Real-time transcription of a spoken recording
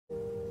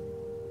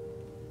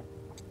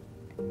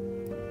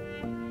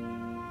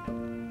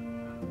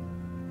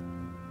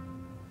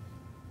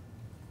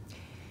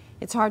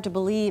It's hard to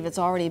believe it's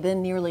already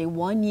been nearly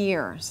 1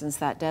 year since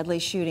that deadly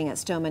shooting at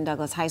Stoneman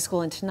Douglas High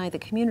School, and tonight the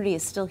community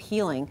is still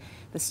healing,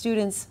 the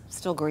students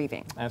still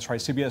grieving. That's right.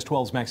 CBS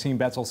 12's Maxine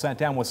Betzel sat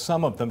down with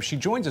some of them. She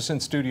joins us in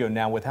studio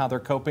now with how they're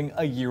coping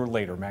a year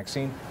later.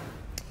 Maxine?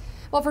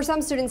 Well, for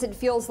some students, it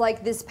feels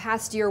like this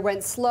past year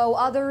went slow.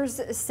 Others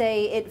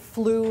say it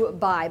flew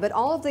by. But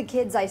all of the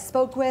kids I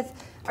spoke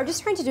with are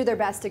just trying to do their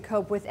best to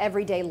cope with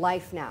everyday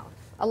life now.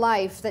 A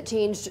life that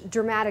changed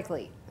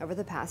dramatically over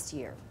the past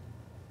year.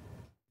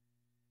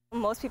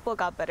 Most people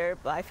got better,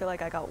 but I feel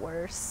like I got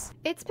worse.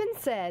 It's been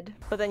said.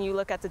 But then you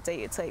look at the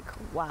date, it's like,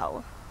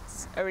 wow,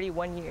 it's already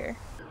 1 year.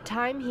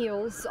 Time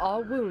heals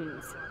all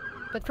wounds.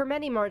 But for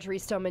many Marjory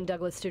Stoneman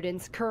Douglas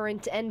students,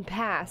 current and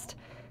past,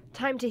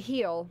 time to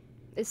heal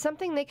is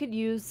something they could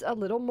use a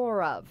little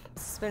more of.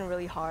 It's been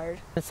really hard.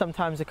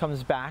 Sometimes it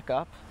comes back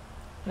up,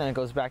 and then it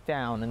goes back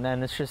down, and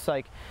then it's just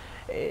like,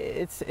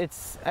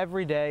 it's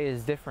every day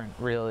is different,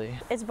 really.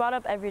 It's brought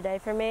up every day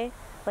for me.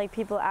 Like,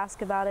 people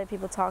ask about it,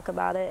 people talk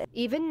about it.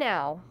 Even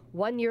now,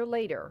 1 year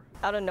later.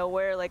 Out of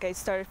nowhere, like, I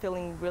started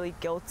feeling really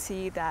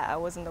guilty that I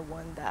wasn't the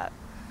one that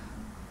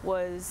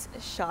was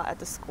shot at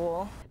the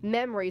school.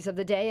 Memories of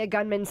the day a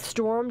gunman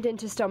stormed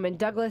into Stoneman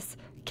Douglas,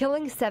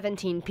 killing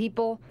 17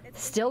 people,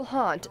 still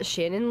haunt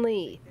Shannon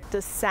Lee.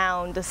 The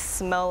sound, the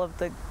smell of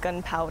the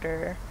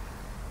gunpowder,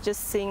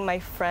 just seeing my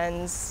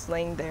friends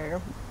laying there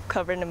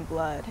covered in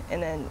blood,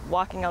 and then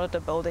walking out of the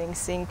building,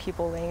 seeing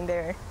people laying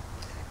there.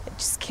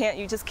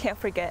 You just can't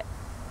forget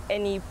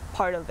any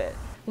part of it.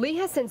 Lee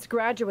has since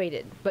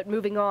graduated, but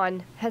moving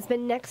on has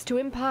been next to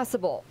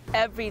impossible.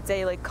 Every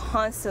day, like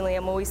constantly,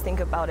 I'm always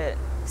thinking about it.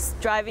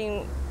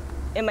 Driving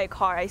in my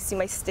car, I see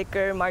my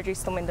sticker, Marjory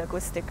Stoneman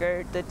Douglas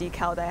sticker, the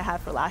decal that I had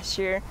for last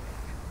year.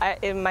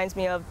 It reminds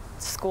me of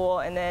school,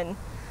 and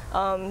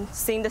then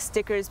seeing the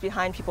stickers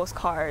behind people's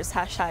cars,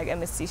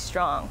 #MSC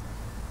Strong.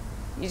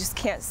 You just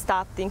can't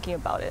stop thinking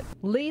about it.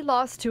 Lee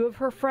lost 2 of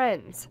her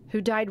friends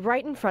who died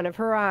right in front of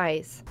her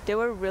eyes. They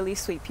were really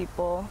sweet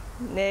people.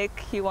 Nick,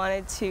 he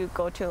wanted to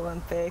go to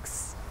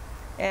Olympics,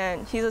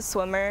 and he's a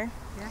swimmer.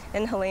 Yeah.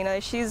 And Helena,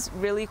 she's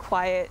really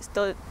quiet,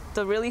 the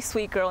really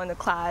sweet girl in the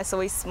class,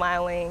 always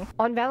smiling.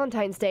 On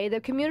Valentine's Day,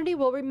 the community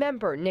will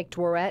remember Nick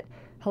Dworet,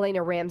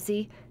 Helena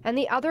Ramsey, and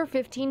the other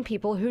 15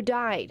 people who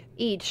died,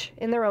 each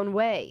in their own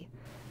way.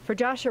 For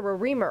Joshua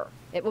Reamer,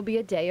 it will be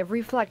a day of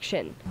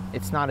reflection.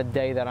 It's not a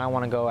day that I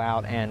want to go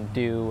out and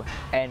do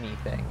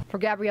anything. For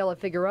Gabriela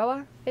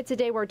Figueroa, it's a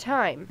day where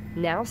time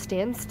now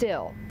stands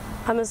still.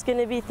 I'm just going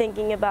to be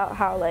thinking about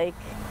how, like,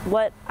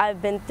 what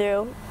I've been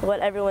through,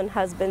 what everyone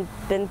has been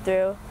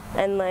through,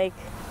 and, like,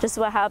 just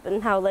what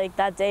happened, how, like,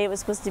 that day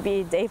was supposed to be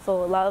a day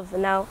full of love,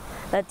 and now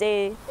that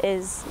day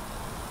is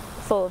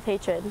full of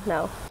hatred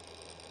now.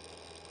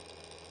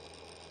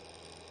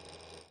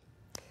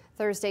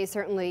 Thursday is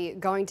certainly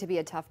going to be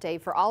a tough day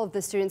for all of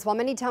the students. While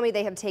many tell me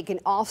they have taken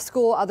off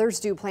school, others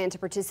do plan to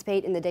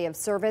participate in the day of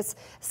service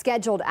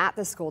scheduled at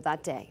the school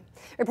that day.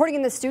 Reporting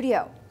in the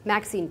studio,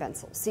 Maxine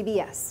Betzel,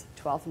 CBS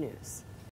 12 News.